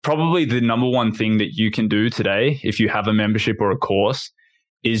probably the number one thing that you can do today, if you have a membership or a course,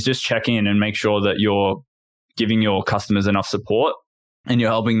 is just check in and make sure that you're giving your customers enough support and you're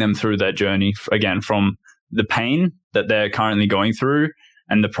helping them through their journey, again, from the pain that they're currently going through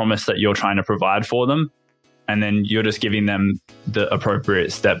and the promise that you're trying to provide for them. And then you're just giving them the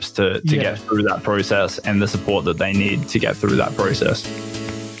appropriate steps to get through that process and the support that they need to get through that process.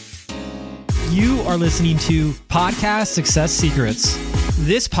 You are listening to Podcast Success Secrets.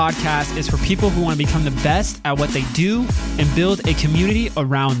 This podcast is for people who want to become the best at what they do and build a community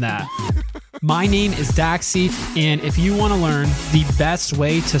around that. My name is Daxie, and if you want to learn the best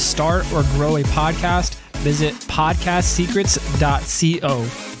way to start or grow a podcast, visit podcastsecrets.co.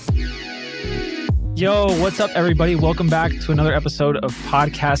 Yo, what's up, everybody? Welcome back to another episode of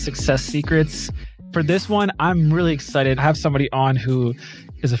Podcast Success Secrets. For this one, I'm really excited. I have somebody on who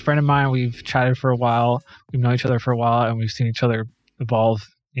is a friend of mine. We've chatted for a while. We've known each other for a while, and we've seen each other evolve,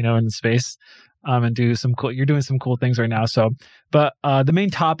 in the space, and do some cool. You're doing some cool things right now. But the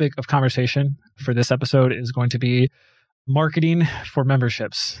main topic of conversation for this episode is going to be marketing for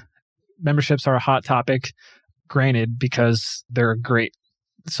memberships. Memberships are a hot topic, granted, because they're a great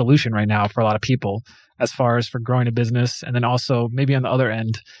solution right now for a lot of people as far as for growing a business. And then also maybe on the other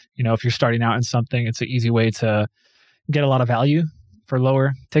end, if you're starting out in something, it's an easy way to get a lot of value for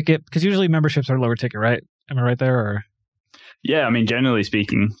lower ticket, because usually memberships are lower ticket, right? Am I right there? Or yeah, generally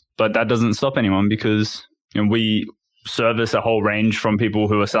speaking, but that doesn't stop anyone because we service a whole range from people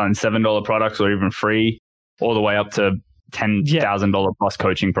who are selling $7 products or even free, all the way up to $10,000 plus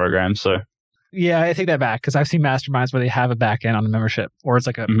coaching programs. So yeah, I take that back because I've seen masterminds where they have a back end on the membership, or it's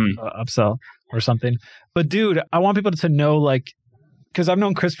like a upsell or something. But dude, I want people to know, because I've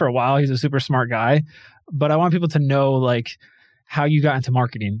known Chris for a while, he's a super smart guy, but I want people to know how you got into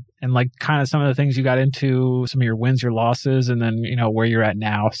marketing and kind of some of the things you got into, some of your wins, your losses, and then, where you're at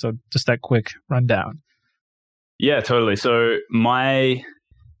now. So just that quick rundown. Yeah, totally. So my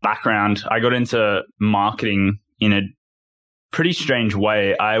background, I got into marketing in a pretty strange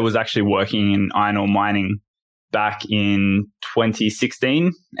way. I was actually working in iron ore mining back in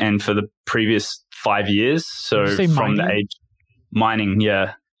 2016 and for the previous 5 years. So from the age mining,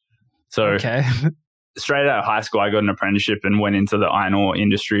 yeah. So okay. Straight out of high school, I got an apprenticeship and went into the iron ore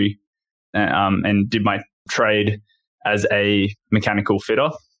industry and did my trade as a mechanical fitter.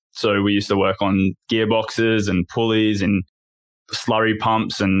 So we used to work on gearboxes and pulleys and slurry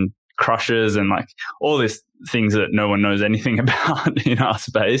pumps and crushers and all these things that no one knows anything about in our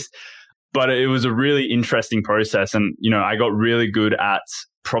space. But it was a really interesting process. And, I got really good at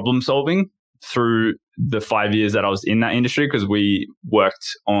problem solving through the 5 years that I was in that industry because we worked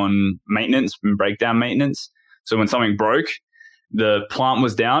on maintenance and breakdown maintenance. So when something broke, the plant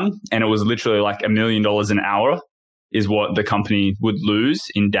was down and it was literally $1 million an hour is what the company would lose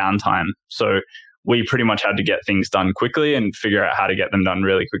in downtime. So we pretty much had to get things done quickly and figure out how to get them done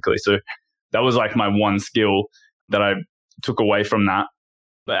really quickly. So that was my one skill that I took away from that.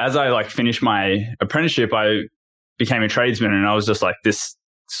 But as I finished my apprenticeship, I became a tradesman and I was just this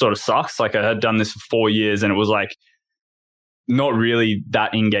sort of sucks. I had done this for 4 years and it was not really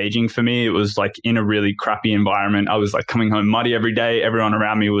that engaging for me. It was in a really crappy environment. I was coming home muddy every day. Everyone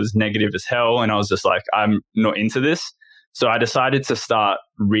around me was negative as hell. And I was just I'm not into this. So I decided to start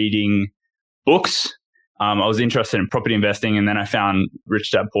reading books. I was interested in property investing, and then I found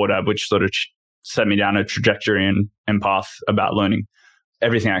Rich Dad Poor Dad, which sort of set me down a trajectory and path about learning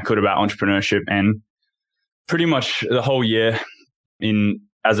everything I could about entrepreneurship. And pretty much the whole year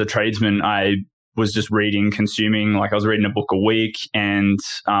as a tradesman, I was just reading, consuming, I was reading a book a week, and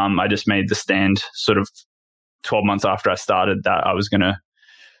I just made the stand sort of 12 months after I started that I was going to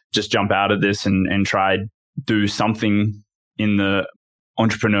just jump out of this and try do something in the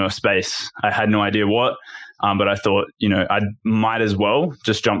entrepreneur space. I had no idea what, but I thought, I might as well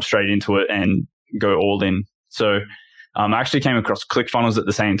just jump straight into it and go all in. So I actually came across ClickFunnels at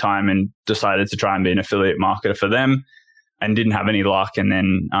the same time and decided to try and be an affiliate marketer for them and didn't have any luck. And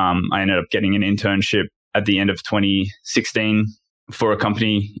then I ended up getting an internship at the end of 2016 for a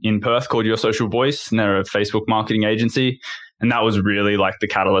company in Perth called Your Social Voice, and they're a Facebook marketing agency. And that was really the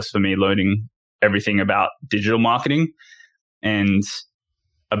catalyst for me learning everything about digital marketing. And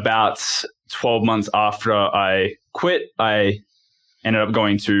about 12 months after I quit, I ended up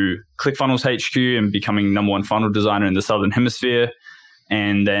going to ClickFunnels HQ and becoming #1 funnel designer in the Southern Hemisphere.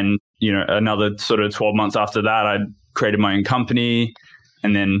 And then, another sort of 12 months after that, I created my own company.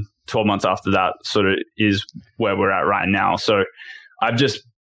 And then 12 months after that sort of is where we're at right now. So I've just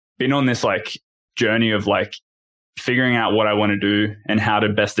been on this journey of figuring out what I want to do and how to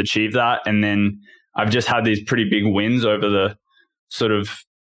best achieve that. And then I've just had these pretty big wins over the sort of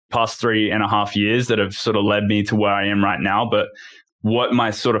past 3.5 years that have sort of led me to where I am right now. But what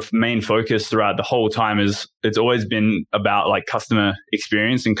my sort of main focus throughout the whole time is, it's always been about like customer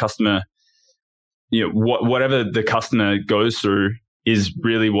experience and customer, whatever the customer goes through is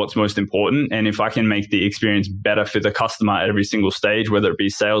really what's most important. And if I can make the experience better for the customer at every single stage, whether it be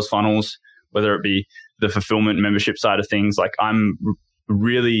sales funnels, whether it be the fulfillment membership side of things, like I'm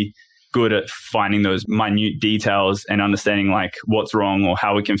really good at finding those minute details and understanding like what's wrong or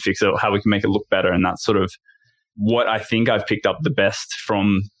how we can fix it or how we can make it look better. And that's sort of what I think I've picked up the best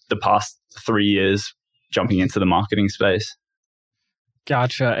from the past 3 years jumping into the marketing space.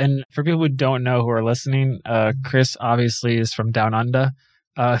 Gotcha. And for people who don't know who are listening, Chris obviously is from Down Under.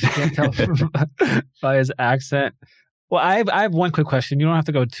 If you can't tell by his accent. Well, I have one quick question. You don't have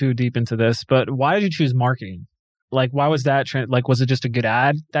to go too deep into this, but why did you choose marketing? Like, why was that? Was it just a good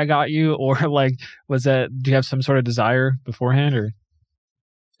ad that got you, or like, do you have some sort of desire beforehand, or?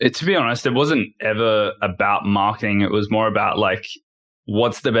 To be honest, it wasn't ever about marketing. It was more about like,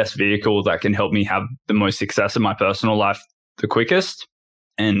 what's the best vehicle that can help me have the most success in my personal life the quickest?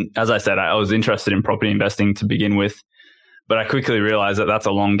 And as I said, I was interested in property investing to begin with, but I quickly realized that that's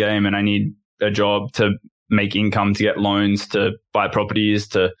a long game and I need a job to make income, to get loans, to buy properties,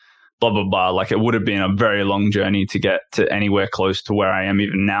 to blah, blah, blah. Like, it would have been a very long journey to get to anywhere close to where I am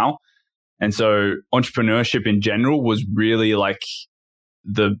even now. And so entrepreneurship in general was really like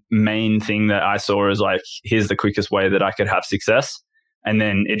the main thing that I saw as like, here's the quickest way that I could have success. And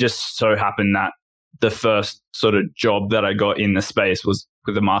then it just so happened that the first sort of job that I got in the space was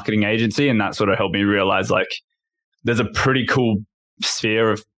with a marketing agency. And that sort of helped me realize like, there's a pretty cool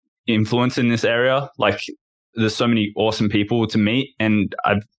sphere of influence in this area. Like, there's so many awesome people to meet, and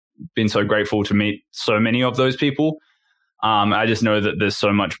I've been so grateful to meet so many of those people. I just know that there's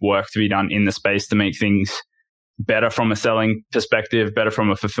so much work to be done in the space to make things better from a selling perspective, better from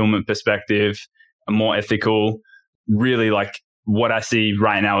a fulfillment perspective, more ethical. Really, like, what I see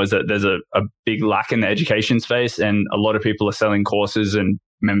right now is that there's a big lack in the education space, and a lot of people are selling courses and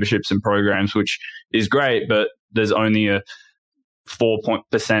memberships and programs, which is great, but there's only a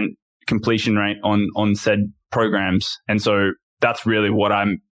 4% completion rate on said programs. And so that's really what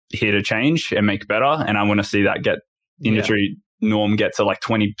I'm here to change and make better. And I want to see that industry norm get to like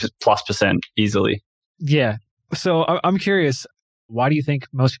 20+% easily. Yeah. So I'm curious, why do you think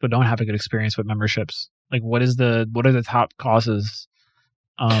most people don't have a good experience with memberships? Like, what are the top causes?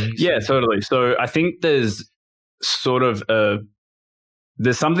 Totally. So I think there's sort of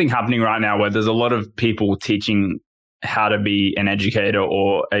there's something happening right now where there's a lot of people teaching how to be an educator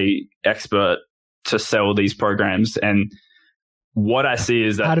or a expert to sell these programs. And what I see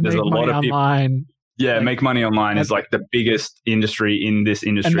is that there's a lot of people online. Yeah, like, make money online is like the biggest industry in this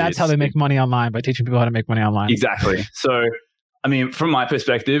industry. And that's how they make money online, by teaching people how to make money online. Exactly. So, I mean, from my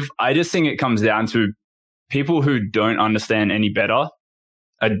perspective, I just think it comes down to people who don't understand any better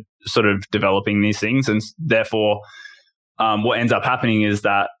are sort of developing these things. And therefore, what ends up happening is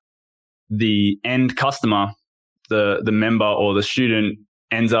that the end customer, the member or the student,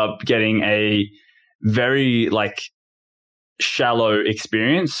 ends up getting a very like shallow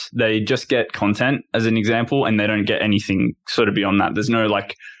experience. They just get content as an example, and they don't get anything sort of beyond that. There's no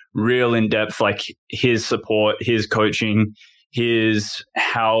like real in-depth, like, here's support, here's coaching, here's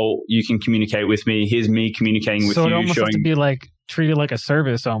how you can communicate with me, here's me communicating with you. So it almost has to be like treated like a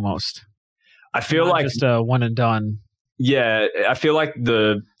service almost. I feel like just a one and done. Yeah, I feel like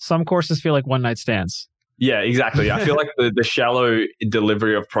some courses feel like one night stands. Yeah, exactly. I feel like the shallow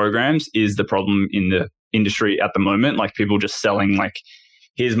delivery of programs is the problem in the industry at the moment. Like, people just selling like,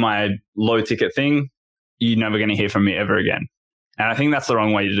 here's my low ticket thing, you're never going to hear from me ever again. And I think that's the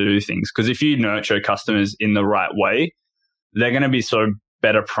wrong way to do things, because if you nurture customers in the right way, they're going to be so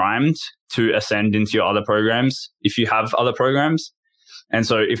better primed to ascend into your other programs if you have other programs. And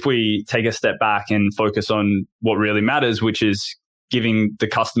so if we take a step back and focus on what really matters, which is giving the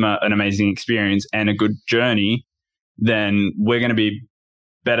customer an amazing experience and a good journey, then we're going to be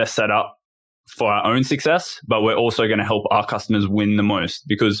better set up for our own success, but we're also going to help our customers win the most,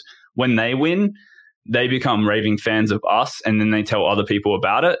 because when they win, they become raving fans of us, and then they tell other people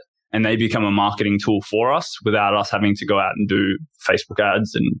about it, and they become a marketing tool for us without us having to go out and do Facebook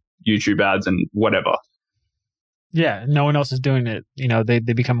ads and YouTube ads and whatever. Yeah, no one else is doing it. You know, they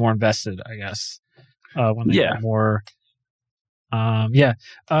become more invested, I guess, when they get more.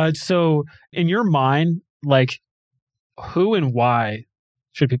 So in your mind, like, who and why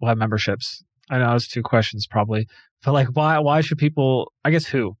should people have memberships? I know it's two questions probably, but like, why should people, I guess,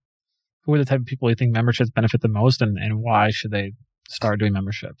 who are the type of people you think memberships benefit the most, and why should they start doing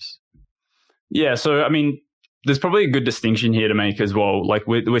memberships? Yeah. So, I mean, there's probably a good distinction here to make as well. Like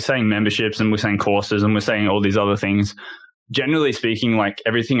we're saying memberships and we're saying courses and we're saying all these other things. Generally speaking, like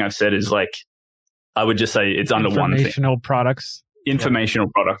everything I've said is like, I would just say it's under one thing. Informational products. Informational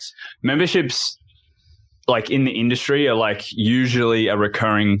products. Memberships, like in the industry, are like usually a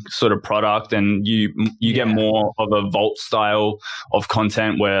recurring sort of product, and you get more of a vault style of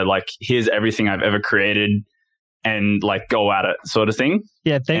content where like, here's everything I've ever created and like go at it sort of thing.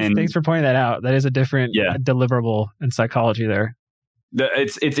 Yeah, thanks for pointing that out. That is a different deliverable in psychology there.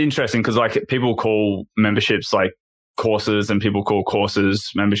 It's interesting because like people call memberships like courses and people call courses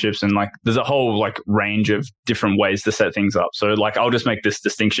memberships, and like there's a whole like range of different ways to set things up. So like I'll just make this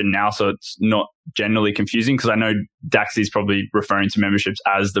distinction now so it's not generally confusing, because I know Daxy's probably referring to memberships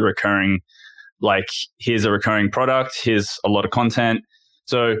as the recurring, like here's a recurring product, here's a lot of content.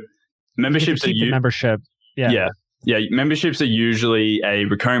 So memberships are membership. Yeah. Memberships are usually a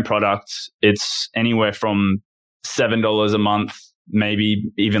recurring product. It's anywhere from $7 a month,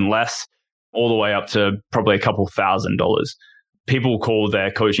 maybe even less, all the way up to probably a couple $1,000s. People call their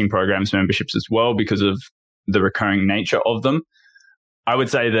coaching programs memberships as well because of the recurring nature of them. I would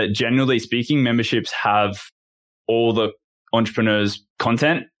say that generally speaking, memberships have all the entrepreneurs'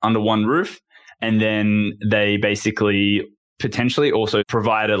 content under one roof, and then they basically potentially also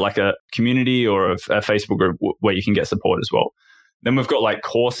provide like a community or a Facebook group where you can get support as well. Then we've got like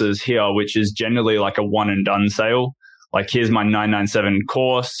courses here, which is generally like a one and done sale. Like here's my $997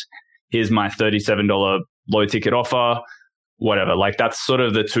 course, here's my $37 low ticket offer, whatever. Like that's sort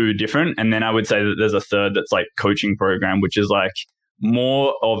of the two different. And then I would say that there's a third that's like coaching program, which is like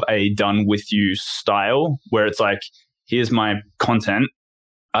more of a done with you style, where it's like, here's my content,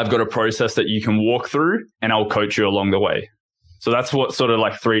 I've got a process that you can walk through and I'll coach you along the way. So that's what sort of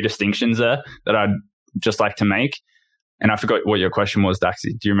like three distinctions there that I'd just like to make. And I forgot what your question was,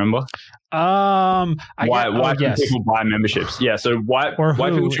 Daxy. Do you remember? Why do people buy memberships? Yeah. So why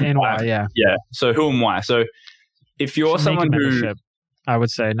people should buy? Why, yeah. So who and why? So if you're someone who, I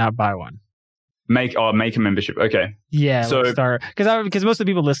would say not buy one. Make a membership. Okay. Yeah. So start because most of the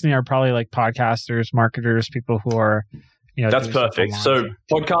people listening are probably like podcasters, marketers, people who are, that's perfect. So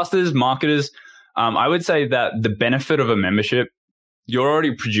podcasters, marketers. I would say that the benefit of a membership, you're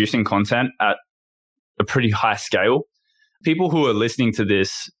already producing content at a pretty high scale. People who are listening to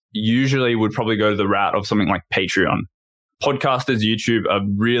this usually would probably go to the route of something like Patreon. Podcasters, YouTube are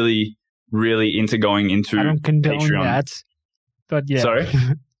really, really into going into Patreon. I don't condone that, but yeah. Sorry?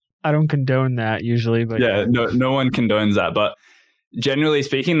 I don't condone that usually, but yeah. No one condones that. But generally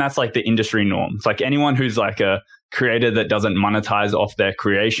speaking, that's like the industry norm. It's like anyone who's like a creator that doesn't monetize off their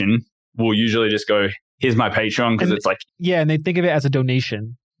creation will usually just go, here's my Patreon, because it's like... Yeah, and they think of it as a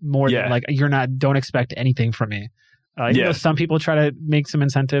donation more than like, don't expect anything from me. Even though some people try to make some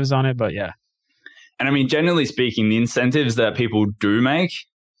incentives on it, but yeah. And I mean, generally speaking, the incentives that people do make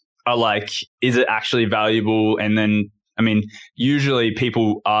are like, is it actually valuable? And then, I mean, usually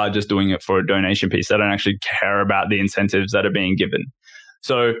people are just doing it for a donation piece. They don't actually care about the incentives that are being given.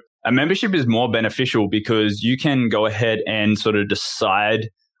 So a membership is more beneficial because you can go ahead and sort of decide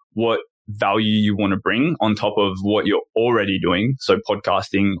what value you want to bring on top of what you're already doing. So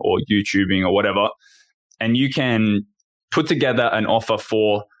podcasting or YouTubing or whatever. And you can put together an offer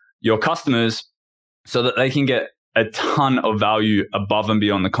for your customers so that they can get a ton of value above and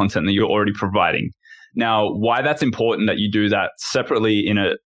beyond the content that you're already providing. Now, why that's important that you do that separately in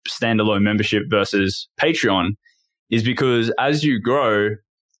a standalone membership versus Patreon is because as you grow,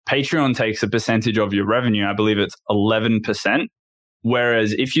 Patreon takes a percentage of your revenue. I believe it's 11%.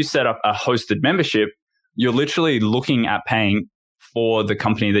 Whereas if you set up a hosted membership, you're literally looking at paying for the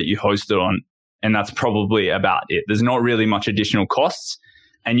company that you host it on. And that's probably about it. There's not really much additional costs,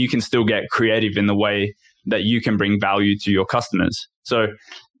 and you can still get creative in the way that you can bring value to your customers. So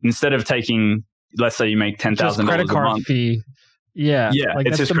instead of taking, let's say you make $10,000 credit card a month, fee. Yeah. Like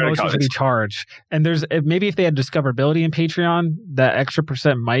that's the most you should be charged. And there's maybe if they had discoverability in Patreon, that extra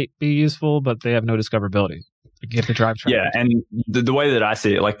percent might be useful, but they have no discoverability. You have to drive traffic. Yeah, and the way that I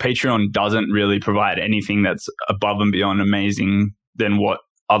see it, like Patreon doesn't really provide anything that's above and beyond amazing than what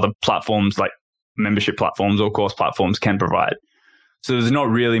other platforms like membership platforms or course platforms can provide. So there's not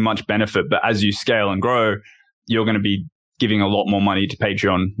really much benefit, but as you scale and grow, you're going to be giving a lot more money to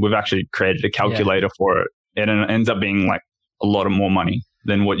Patreon. We've actually created a calculator for it. And it ends up being like a lot of more money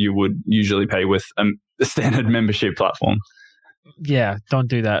than what you would usually pay with a standard membership platform. Yeah, don't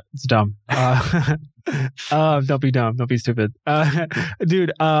do that. It's dumb. Don't be dumb. Don't be stupid.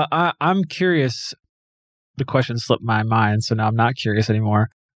 Dude, I'm curious. The question slipped my mind, so now I'm not curious anymore.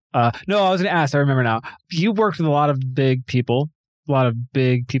 No, I was going to ask. I remember now. You worked with a lot of big people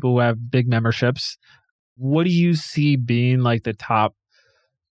who have big memberships. what do you see being like the top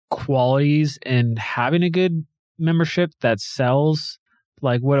qualities in having a good membership that sells?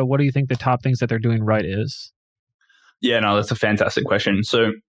 Like, what do you think the top things that they're doing right is? Yeah, no, that's a fantastic question.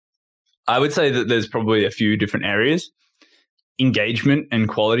 So I would say that there's probably a few different areas. Engagement and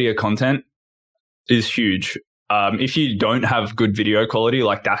quality of content is huge. If you don't have good video quality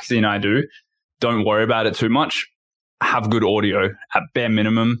like Daxi and I do, don't worry about it too much. Have good audio. At bare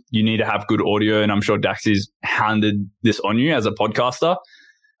minimum, you need to have good audio. And I'm sure Daxi's hounded this on you as a podcaster.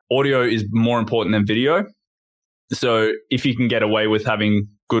 Audio is more important than video. So if you can get away with having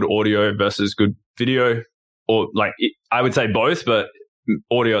good audio versus good video, or like, I would say both, but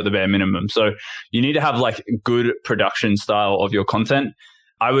audio at the bare minimum. So you need to have like good production style of your content.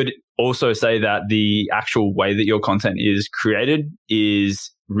 I would also say that the actual way that your content is created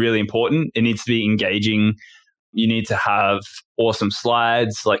is really important. It needs to be engaging. You need to have awesome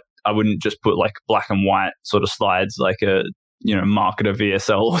slides. Like, I wouldn't just put like black and white sort of slides like a, marketer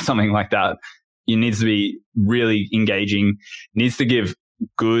VSL or something like that. It needs to be really engaging. It needs to give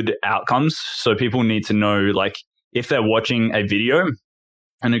good outcomes. So people need to know, like, if they're watching a video,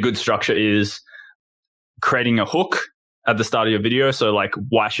 and a good structure is creating a hook at the start of your video. So like,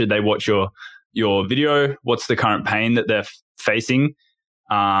 why should they watch your video? What's the current pain that they're facing?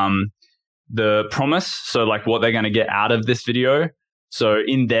 The promise. So like, what they're going to get out of this video. So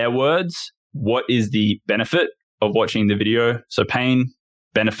in their words, what is the benefit of watching the video? So pain,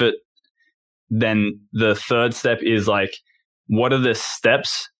 benefit. Then the third step is like, what are the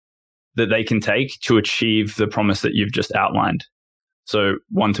steps that they can take to achieve the promise that you've just outlined? So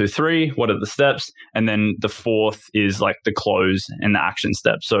 1, 2, 3, what are the steps? And then the fourth is like the close and the action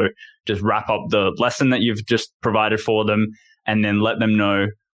steps. So just wrap up the lesson that you've just provided for them, and then let them know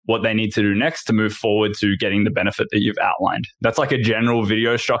what they need to do next to move forward to getting the benefit that you've outlined. That's like a general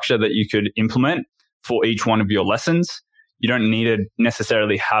video structure that you could implement for each one of your lessons. You don't need to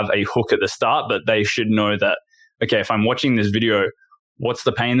necessarily have a hook at the start, but they should know that, okay, if I'm watching this video, what's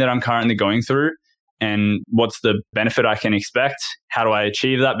the pain that I'm currently going through? And what's the benefit I can expect? How do I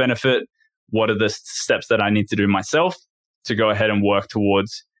achieve that benefit? What are the steps that I need to do myself to go ahead and work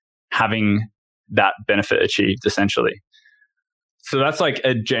towards having that benefit achieved, essentially? So that's like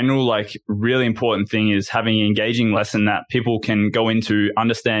a general, like, really important thing, is having an engaging lesson that people can go into,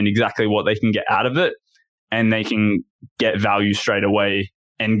 understand exactly what they can get out of it, and they can get value straight away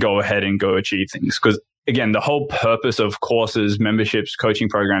and go ahead and go achieve things. Because again, the whole purpose of courses, memberships, coaching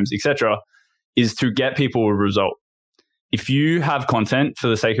programs, etc., is to get people a result. If you have content for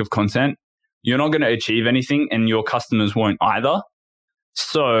the sake of content, you're not going to achieve anything, and your customers won't either.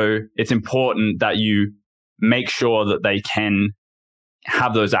 So it's important that you make sure that they can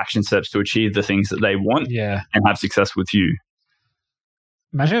have those action steps to achieve the things that they want, and have success with you.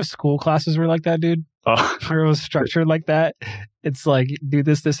 Imagine if school classes were like that, dude. Oh. Or it was structured like that. It's like, do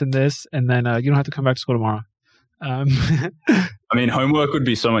this, this, and this, and then you don't have to come back to school tomorrow. I mean, homework would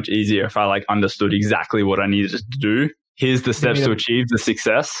be so much easier if I like understood exactly what I needed to do. Here's the steps to achieve the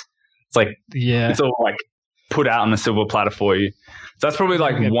success. It's like, it's all like put out on a silver platter for you. So that's probably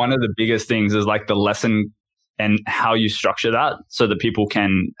like one of the biggest things, is like the lesson and how you structure that so that people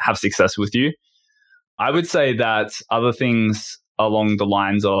can have success with you. I would say that other things along the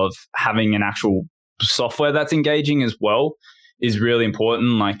lines of having an actual software that's engaging as well is really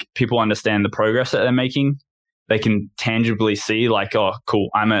important. Like, people understand the progress that they're making. They can tangibly see, like, oh, cool,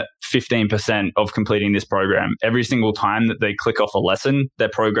 I'm at 15% of completing this program. Every single time that they click off a lesson, their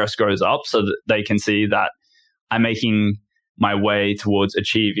progress goes up, so that they can see that I'm making my way towards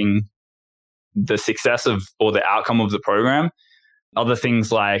achieving the success of, or the outcome of the program. Other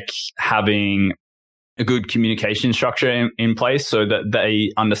things like having a good communication structure in place, so that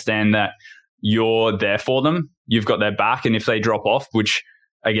they understand that you're there for them. You've got their back. And if they drop off, which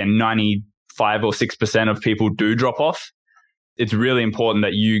again, 95 or 6% of people do drop off, it's really important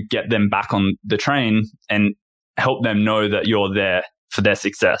that you get them back on the train and help them know that you're there for their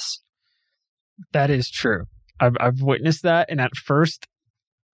success. That is true. I've witnessed that. And at first,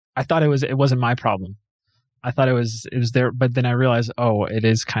 I thought it wasn't my problem. I thought it was there, but then I realized, oh, it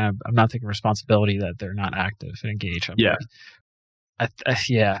is kind of, I'm not taking responsibility that they're not active and engaged.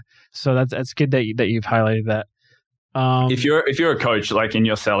 So that's good that you've highlighted that. If you're a coach, like, and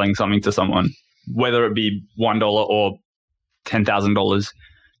you're selling something to someone, whether it be $1 or $10,000,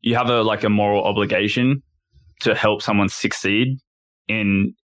 you have a moral obligation to help someone succeed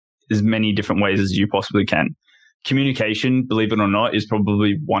in as many different ways as you possibly can. Communication, believe it or not, is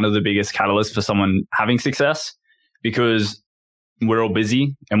probably one of the biggest catalysts for someone having success, because we're all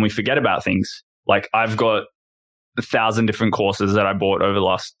busy and we forget about things. Like, I've got 1,000 different courses that I bought over the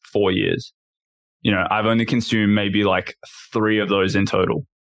last 4 years. I've only consumed maybe like 3 of those in total.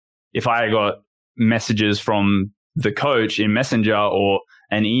 If I got messages from the coach in Messenger or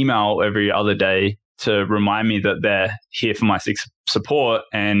an email every other day to remind me that they're here for my support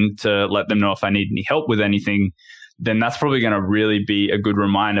and to let them know if I need any help with anything, then that's probably going to really be a good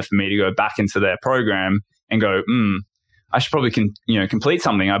reminder for me to go back into their program and go, I should probably complete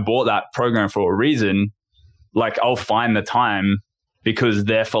something. I bought that program for a reason. Like, I'll find the time because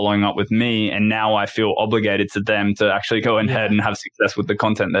they're following up with me, and now I feel obligated to them to actually go ahead and have success with the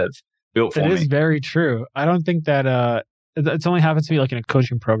content they've built for me. It is very true. I don't think that it's only happened to me like in a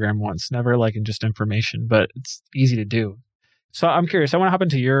coaching program once, never like in just information, but it's easy to do. So I'm curious. I want to hop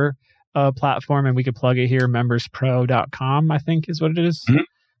into your platform, and we could plug it here. memberspro.com, I think is what it is. Mm-hmm.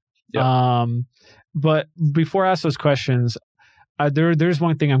 Yeah. But before I ask those questions, there's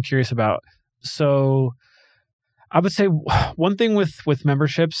one thing I'm curious about. So I would say one thing with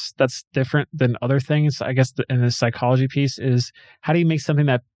memberships that's different than other things, I guess, in the psychology piece is how do you make something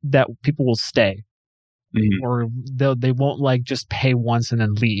that people will stay? Mm-hmm. Or they won't like just pay once and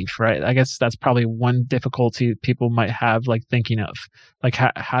then leave, right? I guess that's probably one difficulty people might have, like thinking of like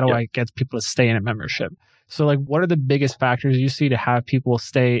how do I get people to stay in a membership? So like, what are the biggest factors you see to have people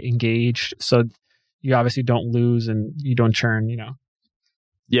stay engaged so you obviously don't lose and you don't churn,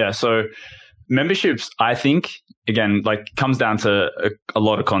 Yeah, so memberships, I think, again, like comes down to a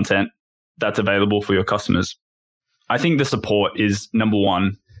lot of content that's available for your customers. I think the support is number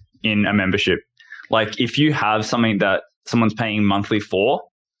one in a membership. Like, if you have something that someone's paying monthly for,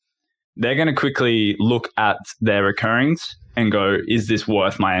 they're going to quickly look at their recurrings and go, is this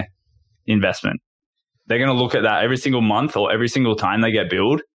worth my investment? They're going to look at that every single month or every single time they get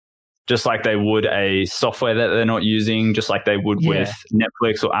billed, just like they would a software that they're not using, just like they would with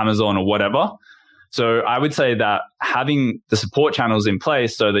Netflix or Amazon or whatever. So I would say that having the support channels in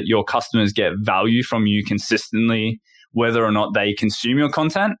place so that your customers get value from you consistently, whether or not they consume your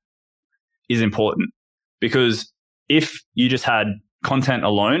content, is important. Because if you just had content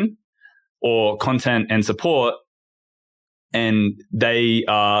alone or content and support, and they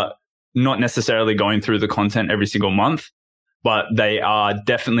are not necessarily going through the content every single month, but they are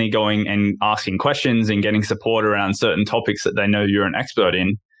definitely going and asking questions and getting support around certain topics that they know you're an expert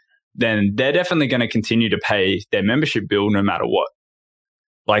in, then they're definitely going to continue to pay their membership bill no matter what.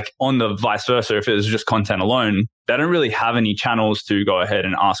 Like, on the vice versa, if it was just content alone, they don't really have any channels to go ahead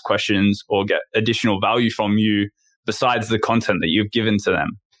and ask questions or get additional value from you besides the content that you've given to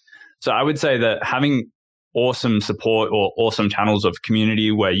them. So I would say that having awesome support or awesome channels of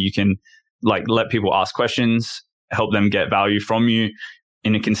community where you can like let people ask questions, help them get value from you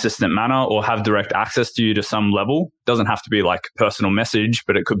in a consistent manner, or have direct access to you to some level. Doesn't have to be like personal message,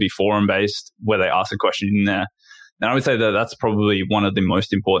 but it could be forum based where they ask a question in there. And I would say that that's probably one of the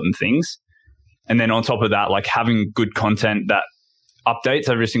most important things. And then on top of that, like having good content that updates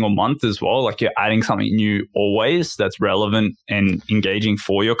every single month as well. Like, you're adding something new always that's relevant and engaging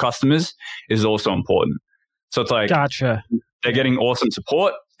for your customers is also important. So it's like, gotcha. They're getting awesome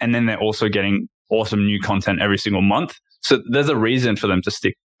support, and then they're also getting awesome new content every single month. So there's a reason for them to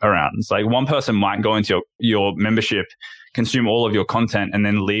stick around. It's like one person might go into your membership, consume all of your content, and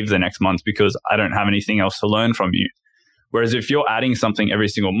then leave the next month because I don't have anything else to learn from you. Whereas if you're adding something every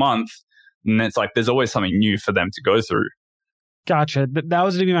single month, then it's like there's always something new for them to go through. Gotcha. That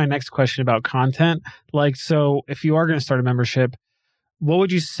was going to be my next question about content. Like, so if you are going to start a membership, what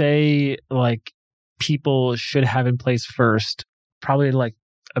would you say like people should have in place first? Probably like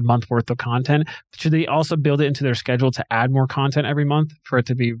a month worth of content. Should they also build it into their schedule to add more content every month for it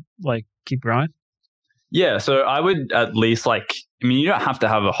to be like keep growing? Yeah. So I would at least you don't have to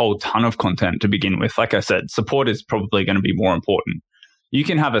have a whole ton of content to begin with. Like I said, support is probably going to be more important. You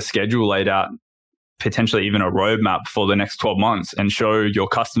can have a schedule laid out, potentially even a roadmap for the next 12 months and show your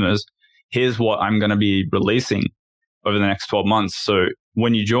customers, here's what I'm going to be releasing over the next 12 months. So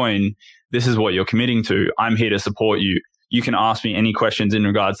when you join, this is what you're committing to. I'm here to support you. You can ask me any questions in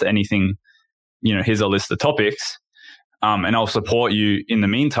regards to anything. Here's a list of topics, and I'll support you in the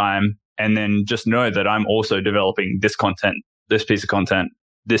meantime. And then just know that I'm also developing this content, this piece of content,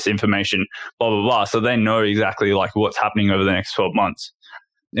 this information, blah, blah, blah. So they know exactly like what's happening over the next 12 months.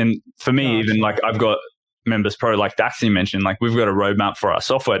 And for me, even like I've got Members Pro, like Daxi mentioned, like we've got a roadmap for our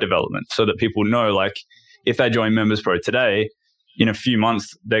software development so that people know, like, if they join Members Pro today, in a few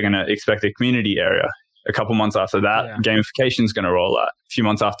months, they're going to expect a community area. A couple months after that, gamification is going to roll out. A few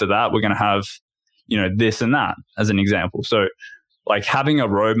months after that, we're going to have, this and that as an example. So like having a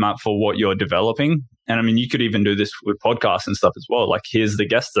roadmap for what you're developing. And I mean, you could even do this with podcasts and stuff as well. Like, here's the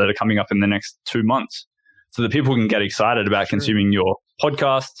guests that are coming up in the next 2 months so that people can get excited about consuming your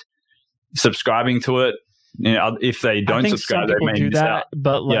podcast. subscribing to it. If they don't subscribe, they may miss out.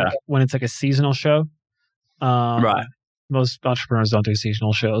 But when it's like a seasonal show, right. Most entrepreneurs don't do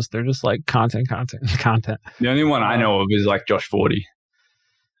seasonal shows. They're just like content. The only one I know of is like Josh 40.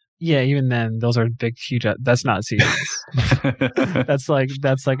 Yeah, even then, those are big, huge. That's not seasons. that's like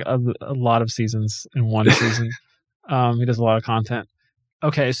a lot of seasons in one season. He does a lot of content.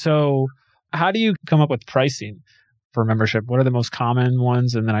 Okay, so how do you come up with pricing for membership? What are the most common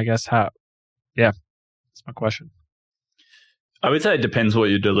ones? And then I guess how? Yeah, that's my question. I would say it depends what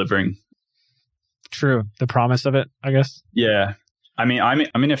you're delivering. True. The promise of it, I guess. Yeah. I mean,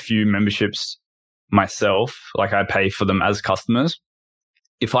 I'm in a few memberships myself. Like I pay for them as customers.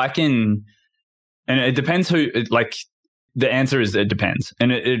 If I can, and it depends the answer is it depends.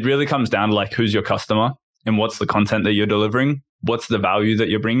 And it really comes down to like who's your customer and what's the content that you're delivering. What's the value that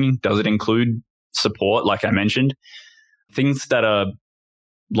you're bringing? Does it include support? Like I mentioned, things that are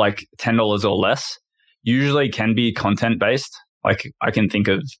like $10 or less usually can be content based. Like I can think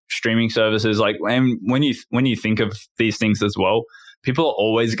of streaming services. Like when you think of these things as well, people are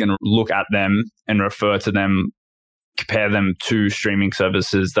always going to look at them and refer to them, compare them to streaming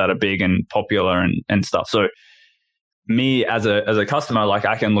services that are big and popular and stuff. So me as a customer, like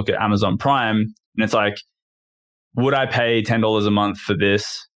I can look at Amazon Prime and it's like, would I pay $10 a month for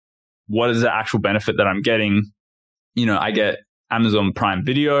this? What is the actual benefit that I'm getting? I get Amazon Prime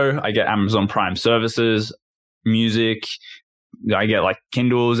Video, I get Amazon Prime services, music, I get like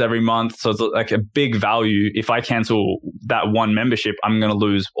Kindles every month. So it's like a big value. If I cancel that one membership, I'm going to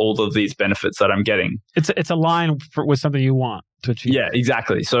lose all of these benefits that I'm getting. It's aligned with something you want to achieve. Yeah,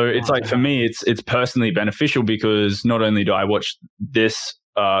 exactly. So it's like for me, it's personally beneficial because not only do I watch this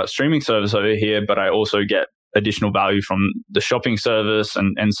streaming service over here, but I also get additional value from the shopping service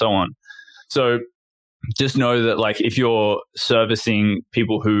and so on. So just know that like if you're servicing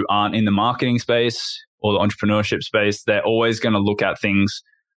people who aren't in the marketing space or the entrepreneurship space, they're always going to look at things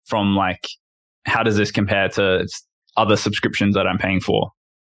from like, how does this compare to other subscriptions that I'm paying for,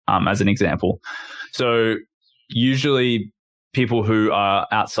 as an example. So usually people who are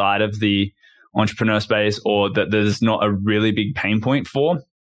outside of the entrepreneur space or that there's not a really big pain point for,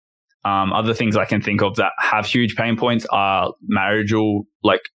 other things I can think of that have huge pain points are marital,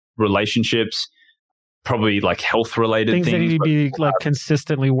 like relationships, probably like health related things that need to be like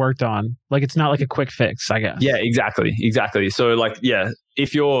consistently worked on. Like it's not like a quick fix, I guess. Yeah, exactly. So like, yeah,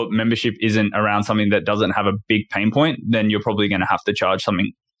 if your membership isn't around something that doesn't have a big pain point, then you're probably going to have to charge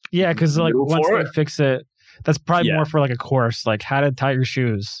something. Yeah, because like once they fix it, that's probably more for like a course, like how to tie your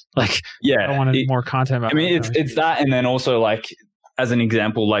shoes. Like, I wanted more content about. I mean, it's that, and then also like as an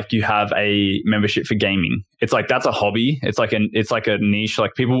example, like you have a membership for gaming. It's like that's a hobby. It's like a niche.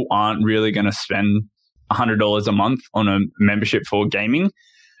 Like people aren't really going to spend $100 a month on a membership for gaming.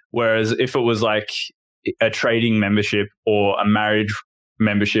 Whereas if it was like a trading membership or a marriage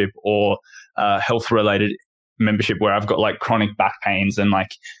membership or a health related membership where I've got like chronic back pains and like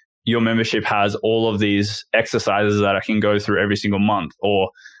your membership has all of these exercises that I can go through every single month, or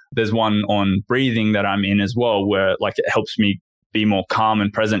there's one on breathing that I'm in as well where like it helps me be more calm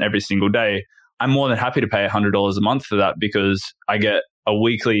and present every single day. I'm more than happy to pay $100 a month for that because I get a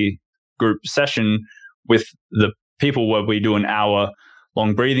weekly group session with the people where we do an hour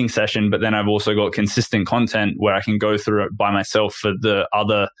long breathing session, but then I've also got consistent content where I can go through it by myself for the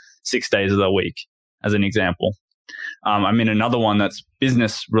other 6 days of the week, as an example. I'm in another one that's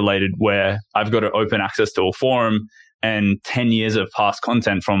business related where I've got open access to a forum and 10 years of past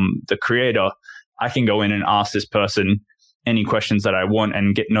content from the creator. I can go in and ask this person any questions that I want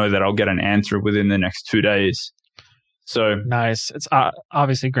and know that I'll get an answer within the next 2 days. So nice. It's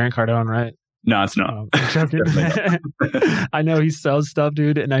obviously Grant Cardone, right? No, it's not. I know he sells stuff,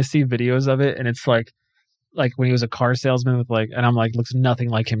 dude, and I see videos of it, and it's like when he was a car salesman with and I'm like, looks nothing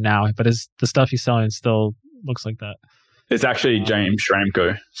like him now, but the stuff he's selling still looks like that. It's actually James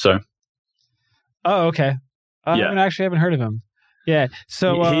Schramko. So, oh, okay. I haven't heard of him. Yeah,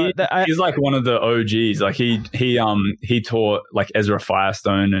 so he's like one of the OGs. Like he taught like Ezra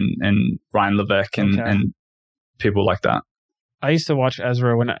Firestone and Ryan Levesque and people like that. I used to watch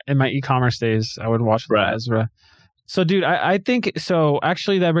Ezra in my e-commerce days. I would watch Ezra. So, dude, I think so.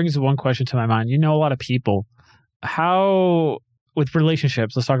 Actually, that brings one question to my mind. You know a lot of people. How with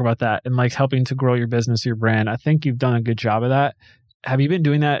relationships? Let's talk about that and like helping to grow your business, your brand. I think you've done a good job of that. Have you been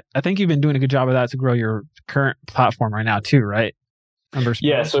doing that? I think you've been doing a good job of that to grow your current platform right now, too, right?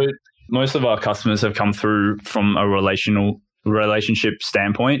 Yeah. So most of our customers have come through from a relationship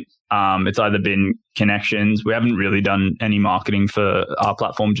standpoint. It's either been connections. We haven't really done any marketing for our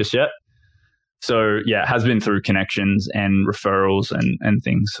platform just yet. So yeah, it has been through connections and referrals and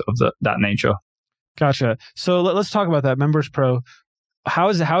things of that nature. Gotcha. So let's talk about that Members Pro. How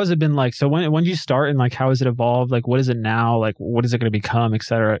has it been like? So when did you start, and like how has it evolved? Like what is it now? Like what is it going to become, et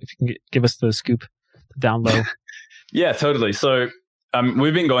cetera? If you can give us the scoop, the down low. Yeah, totally. So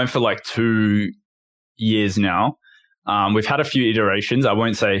we've been going for like 2 years now. We've had a few iterations. I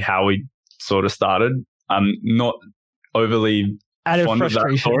won't say how we sort of started. I'm not overly fond of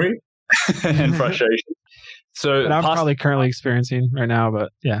that story and frustration. So but I'm probably currently experiencing right now,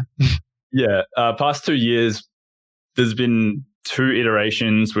 but yeah. Yeah. Past 2 years, there's been 2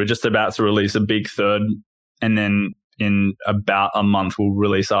 iterations. We're just about to release a big third. And then in about a month, we'll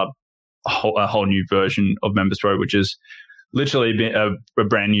release a whole new version of Members Pro, which is literally a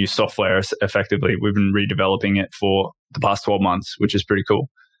brand new software. Effectively, we've been redeveloping it for the past 12 months, which is pretty cool.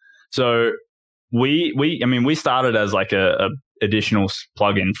 So we started as like a additional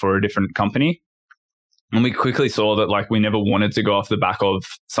plugin for a different company. And we quickly saw that like we never wanted to go off the back of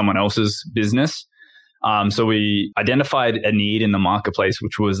someone else's business. So we identified a need in the marketplace,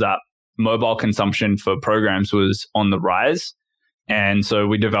 which was that mobile consumption for programs was on the rise. And so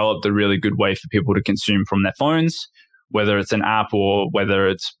we developed a really good way for people to consume from their phones, whether it's an app or whether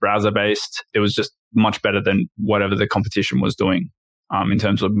it's browser-based. It was just much better than whatever the competition was doing in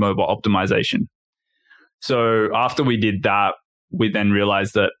terms of mobile optimization. So after we did that, we then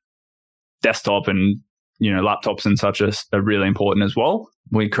realized that desktop and laptops and such are really important as well.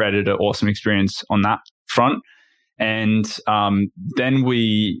 We created an awesome experience on that front. And then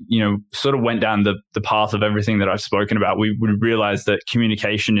we, sort of went down the path of everything that I've spoken about. We realized that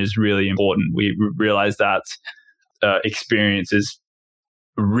communication is really important. We realized that experience is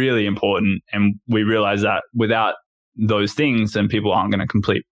really important. And we realized that without those things, then people aren't going to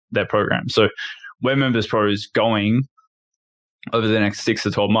complete their program. So where Members Pro is going over the next 6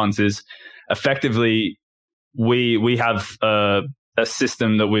 to 12 months is effectively we have a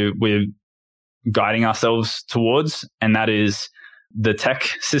system that we're guiding ourselves towards, and that is the tech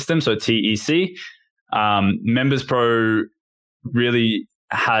system, so TEC. Members Pro really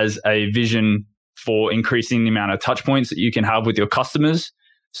has a vision for increasing the amount of touch points that you can have with your customers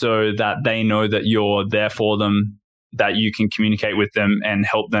so that they know that you're there for them, that you can communicate with them and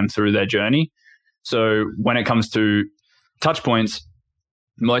help them through their journey. So when it comes to touch points,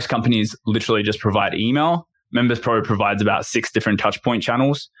 most companies literally just provide email. Members Pro provides about 6 different touch point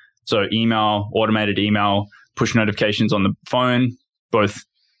channels. So email, automated email, push notifications on the phone, both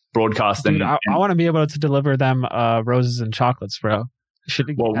broadcast and... I want to be able to deliver them roses and chocolates, bro.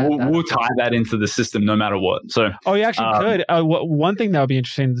 We'll tie that into the system no matter what. So, you actually could. One thing that would be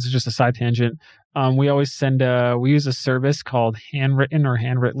interesting, this is just a side tangent. We always we use a service called Handwritten or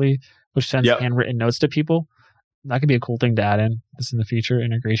Handwritly, which sends handwritten notes to people. That could be a cool thing to add in this in the future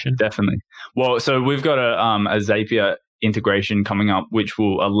integration. Definitely. Well, so we've got a Zapier integration coming up, which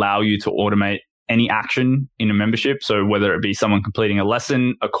will allow you to automate any action in a membership. So whether it be someone completing a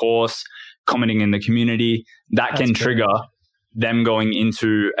lesson, a course, commenting in the community, that can trigger them going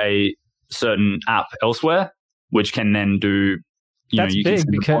into a certain app elsewhere, which can then do, that's you big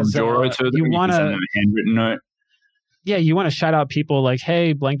can because you want to send them a handwritten note. Yeah, you want to shout out people like,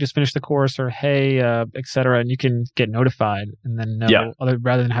 hey, blank just finished the course, or hey, et cetera, and you can get notified and then know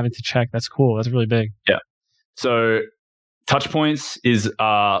rather than having to check. That's cool. That's really big. Yeah. So touch points is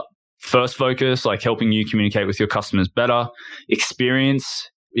first focus, like helping you communicate with your customers better.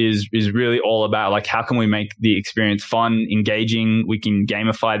 Experience is really all about like how can we make the experience fun, engaging. We can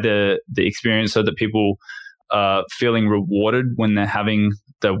gamify the experience so that people are feeling rewarded when they're having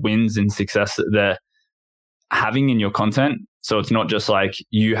the wins and success that they're having in your content. So it's not just like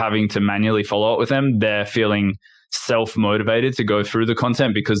you having to manually follow up with them. They're feeling self-motivated to go through the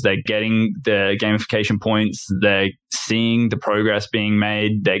content because they're getting the gamification points, they're seeing the progress being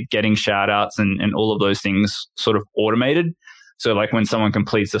made, they're getting shout outs and all of those things sort of automated. So like when someone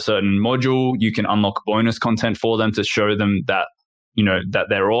completes a certain module, you can unlock bonus content for them to show them that, that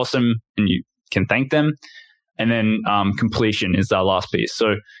they're awesome and you can thank them. And then completion is our last piece.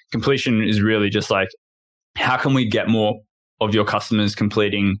 So completion is really just like, how can we get more of your customers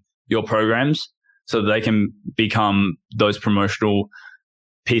completing your programs so that they can become those promotional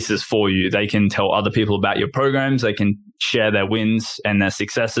pieces for you? They can tell other people about your programs. They can share their wins and their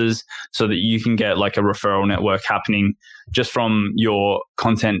successes so that you can get like a referral network happening just from your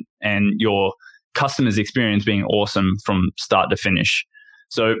content and your customers' experience being awesome from start to finish.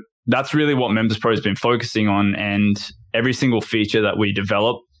 So that's really what Members Pro has been focusing on. And every single feature that we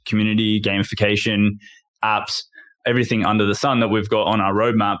develop, community, gamification, apps, everything under the sun that we've got on our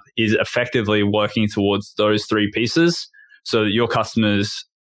roadmap is effectively working towards those 3 pieces so that your customers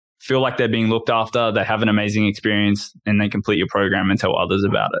feel like they're being looked after, they have an amazing experience, and they complete your program and tell others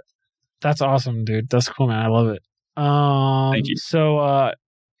about it. That's awesome, dude. That's cool, man. I love it. Thank you. So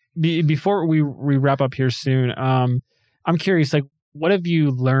before we wrap up here soon, I'm curious, like, what have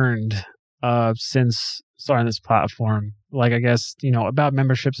you learned since starting this platform? Like, I guess, about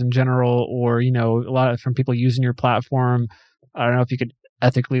memberships in general, or, a lot from people using your platform. I don't know if you could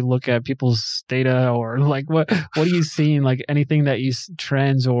ethically look at people's data, or like what are you seeing, like anything that you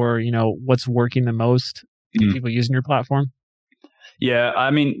trends, or what's working the most for people using your platform? Yeah, I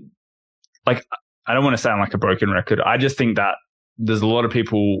mean, like, I don't want to sound like a broken record. I just think that there's a lot of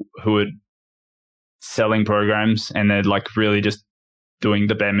people who are selling programs and they're like really just doing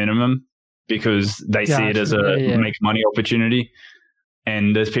the bare minimum because they see it as a make money opportunity.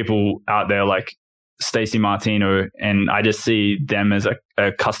 And there's people out there like Stacey Martino, and I just see them as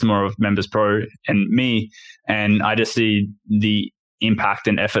a customer of Members Pro and me, and I just see the impact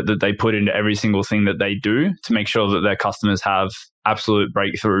and effort that they put into every single thing that they do to make sure that their customers have absolute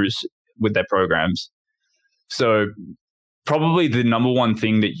breakthroughs with their programs. So probably the number one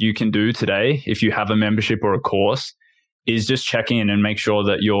thing that you can do today, if you have a membership or a course, is just check in and make sure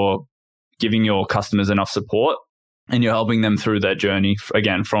that you're giving your customers enough support and you're helping them through their journey,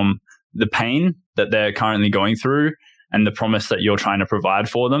 again, from the pain that they're currently going through and the promise that you're trying to provide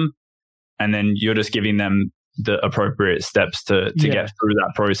for them. And then you're just giving them the appropriate steps to get through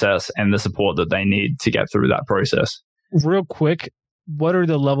that process and the support that they need to get through that process. Real quick, what are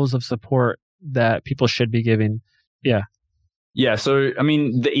the levels of support that people should be giving? Yeah. So, I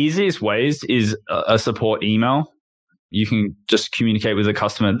mean, the easiest ways is a support email. You can just communicate with the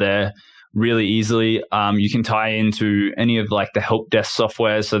customer there really easily. You can tie into any of like the help desk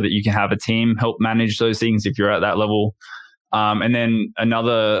software so that you can have a team help manage those things if you're at that level. And then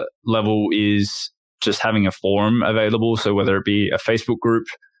another level is just having a forum available. So whether it be a Facebook group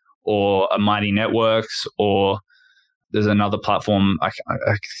or a Mighty Networks, or there's another platform, I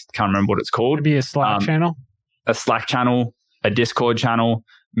can't remember what it's called. It'd be a Slack channel? A Slack channel, a Discord channel.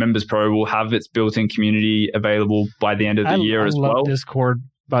 Members Pro will have its built-in community available by the end of the year as well. I love Discord,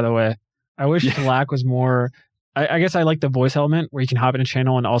 by the way. I wish Slack was more... I guess I like the voice element where you can hop in a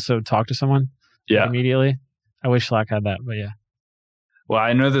channel and also talk to someone immediately. I wish Slack had that, but yeah. Well,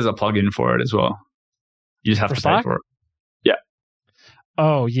 I know there's a plugin for it as well. You just have to pay for it. Yeah.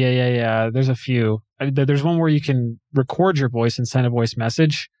 Oh, yeah. There's a few. There's one where you can record your voice and send a voice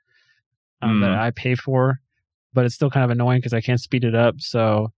message that I pay for, but it's still kind of annoying because I can't speed it up.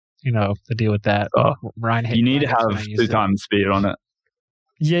 So, the deal with that. Ryan hates you need to have 2 times speed on it.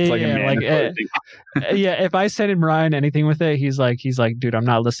 If I send him Ryan anything with it, he's like, dude, I'm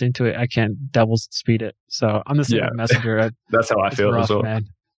not listening to it. I can't double speed it. So I'm the same messenger. That's how I feel as well, man.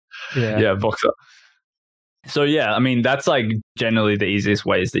 Yeah, Boxer. So I mean, that's like generally the easiest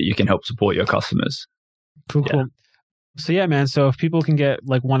ways that you can help support your customers. Cool. So man. So if people can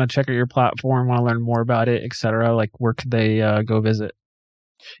want to check out your platform, want to learn more about it, etc., like where could they go visit?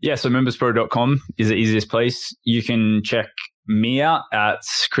 Yeah, so memberspro.com is the easiest place. You can check me out at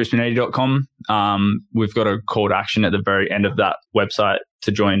chrisbenetti.com. We've got a call to action at the very end of that website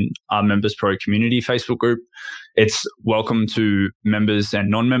to join our Members Pro community Facebook group. It's welcome to members and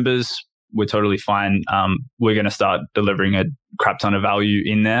non-members. We're totally fine. We're going to start delivering a crap ton of value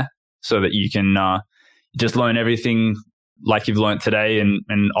in there so that you can just learn everything like you've learned today and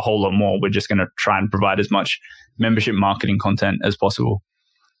a whole lot more. We're just going to try and provide as much membership marketing content as possible.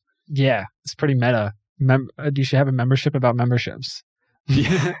 Yeah, it's pretty meta. You should have a membership about memberships.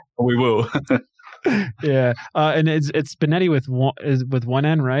 Yeah, we will. Yeah, and it's Benetti with one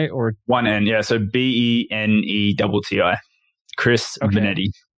N, right? Or one N, yeah. So Benetti, Chris Benetti.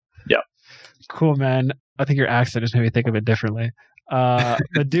 Yeah. Cool, man. I think your accent just made me think of it differently.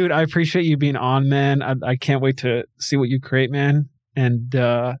 But dude, I appreciate you being on, man. I can't wait to see what you create, man, and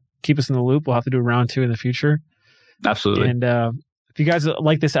keep us in the loop. We'll have to do a round 2 in the future. Absolutely. And if you guys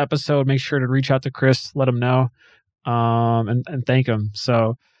like this episode, make sure to reach out to Chris, let him know, and thank him.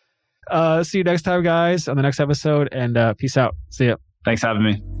 So see you next time, guys, on the next episode, and peace out. See ya. Thanks for having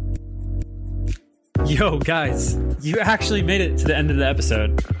me. Yo, guys, you actually made it to the end of the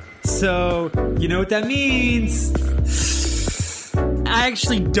episode. So, you know what that means? I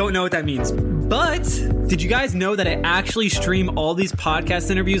actually don't know what that means. But did you guys know that I actually stream all these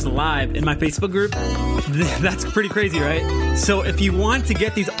podcast interviews live in my Facebook group? That's pretty crazy, right? So if you want to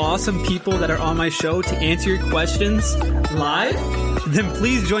get these awesome people that are on my show to answer your questions live, then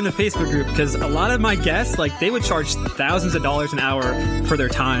please join the Facebook group, because a lot of my guests, they would charge thousands of dollars an hour for their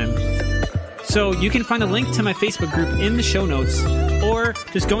time. So you can find a link to my Facebook group in the show notes, or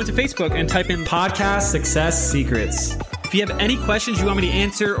just go into Facebook and type in Podcast Success Secrets. If you have any questions you want me to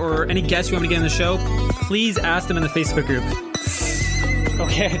answer or any guests you want me to get on the show, please ask them in the Facebook group.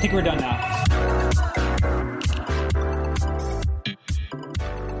 Okay, I think we're done now.